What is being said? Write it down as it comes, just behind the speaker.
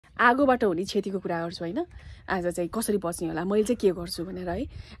आगोबाट हुने क्षतिको कुरा गर्छु हैन। आज चाहिँ कसरी बच्ने होला, मैले चाहिँ के गर्छु भनेर है।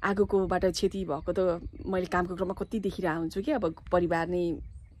 आगोकोबाट क्षति भएको त मैले कामको क्रममा कति देखिरहेको हुन्छु कि अब परिवार नै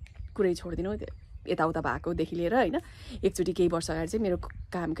कुरै छोड्दिनु यताउता भएकोदेखि लिएर हैन। एकचोटि केही वर्ष अगाडि चाहिँ मेरो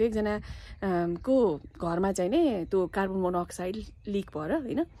कामको एकजना को घरमा चाहिँ नि त्यो कार्बन मोनोअक्साइड लिक भएर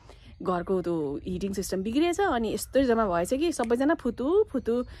हैन घरको त्यो हिटिङ सिस्टम बिग्रिएछ। अनि यस्तो जम्मा भएछ कि सबैजना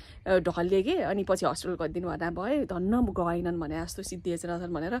फुतु ढल्ले के। अनि पछि हस्पिटल गरिदिनु भर्ना भए, धन्न गएनन् भने जस्तो सिद्धिएछ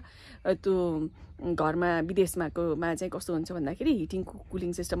नछन् भनेर। त्यो घरमा विदेशमाकोमा चाहिँ कस्तो हुन्छ भन्दाखेरि हिटिङ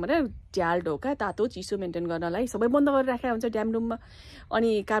कुलिङ सिस्टम भनेर झ्याल ढोका तातो चिसो मेन्टेन गर्नलाई सबै बन्द गरेर राखेको हुन्छ ड्याम रुममा। अनि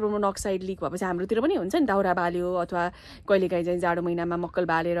कार्बन मोनोअक्साइड लिक भएपछि हाम्रोतिर पनि हुन्छ नि, दाउरा बाल्यो अथवा कहिलेकाहीँ चाहिँ जाडो महिनामा मक्कल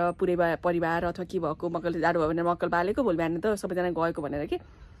बालेर पुरै परिवार अथवा के भएको मक्कल जाडो भयो भने मक्कल बालेको, भोलि बिहान त सबैजना गएको भनेर के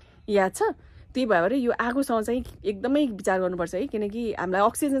याद छ। त्यही भएर यो आगोसँग चाहिँ एकदमै विचार गर्नुपर्छ है, किनकि हामीलाई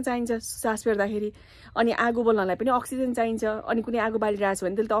अक्सिजन चाहिन्छ सास फेर्दाखेरि। अनि आगो बल्नलाई पनि अक्सिजन चाहिन्छ। अनि कुनै आगो बालिरहेको छ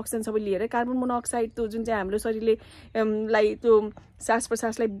भने त्यसले त अक्सिजन सबै लिएर कार्बन मोनोअक्साइड त्यो जुन चाहिँ हाम्रो शरीरले लाई त्यो सास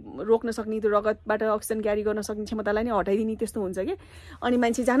प्रश्वासलाई रोक्न सक्ने, त्यो रगतबाट अक्सिजन क्यारी गर्न सक्ने क्षमतालाई नै हटाइदिने त्यस्तो हुन्छ कि। अनि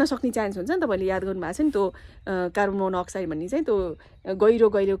मान्छे जान सक्ने चान्स हुन्छ नि। तपाईँले याद गर्नुभएको छ नि त्यो कार्बन मोनोअक्साइड भन्ने चाहिँ त्यो गहिरो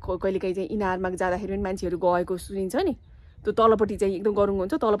कहिलेकाहीँ चाहिँ इनारमा जाँदाखेरि पनि मान्छेहरू गएको सुनिन्छ नि। त्यो तलपट्टि चाहिँ एकदम गरुङ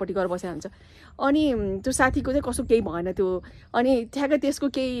हुन्छ, तलपट्टि गएर बसेको हुन्छ। अनि त्यो साथीको चाहिँ कसो केही भएन त्यो। अनि ठ्याक्कै त्यसको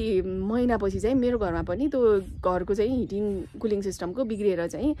केही महिनापछि चाहिँ मेरो घरमा पनि त्यो घरको चाहिँ हिटिङ कुलिङ सिस्टमको बिग्रिएर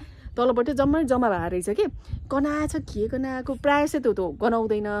चाहिँ तलपट्टि जम्मा भएर रहेछ कि। कनाछ के कनाएको प्रायः चाहिँ त्यो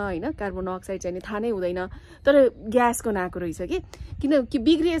गनाउँदैन होइन, कार्बन मोनोअक्साइड चाहिँ थाहा नै हुँदैन। तर ग्यास गनाएको रहेछ किनकि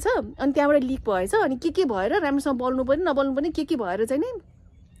बिग्रिएछ। अनि त्यहाँबाट लिक भएछ। अनि के भएर राम्रोसँग बल्नु पनि नबल्नु पनि के भएर चाहिँ नि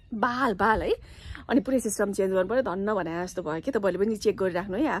बाल है। अनि पुरै सिस्टम चेन्ज गर्नु पर्यो धन्न भने जस्तो भयो कि। तपाईँले पनि चेक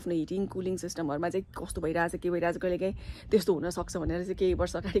गरिराख्नु है आफ्नो हिटिङ कुलिङ सिस्टमहरूमा चाहिँ कस्तो भइरहेछ के भइरहेछ, कहिलेकाहीँ त्यस्तो हुनसक्छ भनेर चाहिँ केही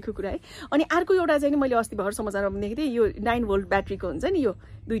वर्ष अगाडिको कुरा है। अनि अर्को एउटा चाहिँ नि मैले अस्ति भर्खर समाचारमा देखेको थिएँ, यो 9 भोल्ट ब्याट्रीको हुन्छ नि यो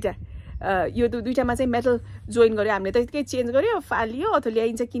दुईवटा, यो दुईवटामा चाहिँ मेटल जोइन गर्यो हामीले, त केही चेन्ज गर्यो फालियो अथवा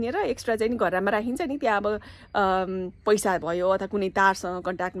ल्याइन्छ किनेर एक्स्ट्रा चाहिँ नि घरमा राखिन्छ नि। त्यहाँ अब पैसा भयो अथवा कुनै तारसँग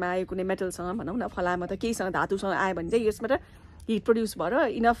कन्ट्याक्टमा आयो, कुनै मेटलसँग भनौँ न फलामा त केहीसँग धातुसँग आयो भने चाहिँ यसबाट हिट प्रड्युस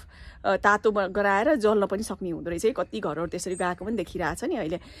भएर इनफ तातो गराएर जल्न पनि सक्ने हुँदो रहेछ है। कति घरहरू त्यसरी गएको पनि देखिरहेछ नि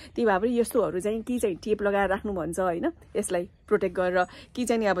अहिले। त्यही भएर यस्तोहरू चाहिँ कि चाहिँ टेप लगाएर राख्नु भन्छ होइन, यसलाई प्रोटेक्ट गरेर कि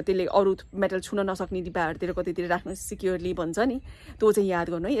चाहिँ नि अब त्यसले अरू मेटल छुन नसक्ने डिब्बाहरूतिर कतैतिर राख्नु सिक्योरली भन्छ नि, त्यो चाहिँ याद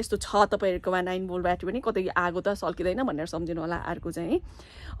गर्नु है। यस्तो छ तपाईँहरूकोमा 9 भोल्ट ब्याट्री पनि कतै आगो त सल्किँदैन भनेर सम्झिनु होला अर्को चाहिँ है।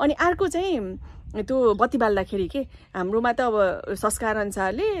 अनि अर्को चाहिँ त्यो बत्ती बाल्दाखेरि के हाम्रोमा त अब संस्कार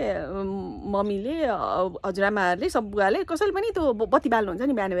अनुसारले मम्मीले हजुरआमाहरूले सबुवाले कसैले पनि त्यो बत्ती बाल्नुहुन्छ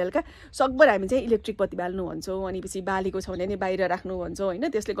नि बिहान बेलुका सकभर हामी चाहिँ इलेक्ट्रिक बत्ती बाल्नु भन्छौँ। अनि पछि बालेको छ भने नि बाहिर राख्नु भन्छौँ होइन।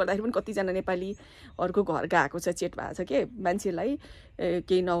 त्यसले गर्दाखेरि पनि कतिजना नेपालीहरूको घर गएको छ चेट भएको छ के मान्छेलाई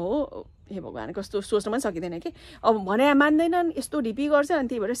केही नहो हे भगवान् कस्तो सोच्न पनि सकिँदैन कि। अब भने मान्दैनन् यस्तो ढिपी गर्छ। अनि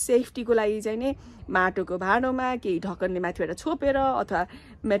त्यही भएर सेफ्टीको लागि चाहिँ नि माटोको भाँडोमा केही ढक्कनले माथिबाट छोपेर अथवा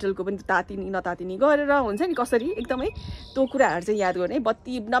मेटलको पनि तातिनी नतातिनी गरेर हुन्छ नि कसरी एकदमै त्यो कुराहरू चाहिँ याद गर्ने।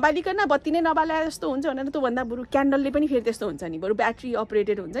 बत्ती नबालिकन बत्ती नै नबाले जस्तो हुन्छ भनेर त्योभन्दा बरु क्यान्डलले पनि फेरि त्यस्तो हुन्छ नि, बरु ब्याट्री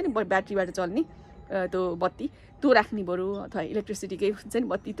अपरेटेड हुन्छ नि ब्याट्रीबाट चल्ने त्यो बत्ती त्यो राख्ने बरु अथवा इलेक्ट्रिसिटीकै हुन्छ नि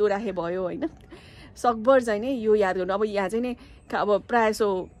बत्ती त्यो राखे भयो होइन। सकभर चाहिँ नै यो याद गर्नु। अब यहाँ चाहिँ नि अब प्रायः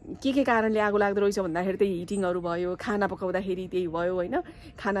सो के कारणले आगो लाग्दो रहेछ भन्दाखेरि त्यही हिटिङहरू भयो, खाना पकाउँदाखेरि त्यही भयो होइन।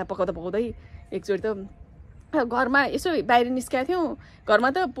 खाना पकाउँदै एकचोटि त घरमा यसो बाहिर निस्केको थियौँ, घरमा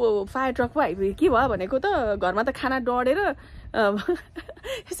त फायर ट्रक पो आइपुग्यो। के भयो भनेको त घरमा त खाना डढेर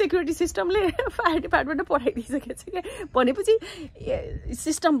सेक्युरिटी सिस्टमले फायर डिपार्टमेन्ट पठाइदिइसकेको छ क्या। भनेपछि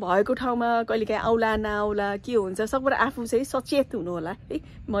सिस्टम भएको ठाउँमा कहिलेकाहीँ आउला नआउला के हुन्छ सकभर आफू चाहिँ सचेत हुनु होला है।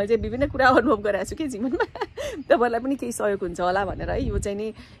 मैले चाहिँ विभिन्न कुरा अनुभव गरेको छु कि जीवनमा, तपाईँहरूलाई पनि केही सहयोग हुन्छ होला भनेर है। यो चाहिँ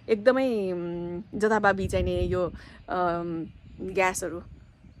नि एकदमै जथाभावी चाहिँ नि यो ग्यासहरू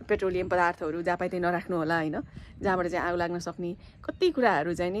पेट्रोलियम पदार्थहरू जहाँ पाइ त्यही नराख्नु होला होइन, जहाँबाट चाहिँ आगो लाग्न सक्ने कति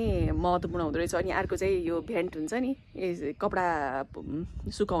कुराहरू चाहिँ नि महत्त्वपूर्ण हुँदो रहेछ। अनि अर्को चाहिँ यो भेन्ट हुन्छ नि कपडा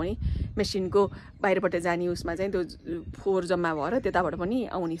सुकाउने मेसिनको बाहिरबाट जाने उसमा चाहिँ त्यो फोहोर जम्मा भएर त्यताबाट पनि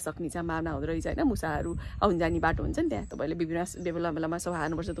आउन सक्ने सम्भावना हुँदो रहेछ होइन। मुसाहरू आउन जाने बाटो हुन्छ नि त्यहाँ, तपाईँले विभिन्न बेलामा सफा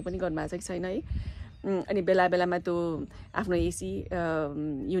हाल्नुपर्छ, त्यो पनि गर्नुभएको छ कि छैन है। अनि बेला बेलामा त्यो आफ्नो एसी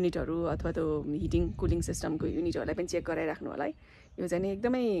युनिटहरू अथवा त्यो हिटिङ कुलिङ सिस्टमको युनिटहरूलाई पनि चेक गराइराख्नु होला है। यो चाहिँ नि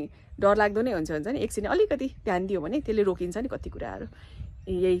एकदमै डरलाग्दो नै हुन्छ नि, एकछिन अलिकति ध्यान दियो भने त्यसले रोकिन्छ नि कति कुराहरू।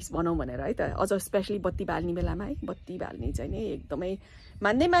 यही भनौँ भनेर है त। अझ स्पेसली बत्ती बाल्ने बेलामा है, बत्ती बाल्ने चाहिँ नि एकदमै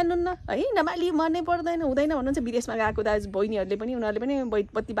मान्नुहुन्न है, नबाली मर्नै पर्दैन हुँदैन भन्नुहुन्छ। विदेशमा गएको दाजु बहिनीहरूले पनि उनीहरूले पनि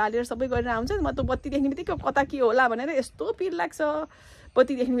बत्ती बालेर सबै गरेर आउँछ। म त बत्ती देख्ने बित्तिकै कता के होला भनेर यस्तो पिर लाग्छ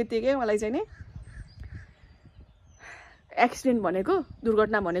बत्ती देख्ने बित्तिकै मलाई चाहिँ नि। एक्सिडेन्ट भनेको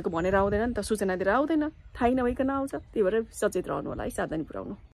दुर्घटना भनेको भनेर आउँदैन नि त, सूचना दिएर आउँदैन, थाहै नभइकन आउँछ। त्यही भएर सचेत रहनु होला है, सावधानी पुऱ्याउनु।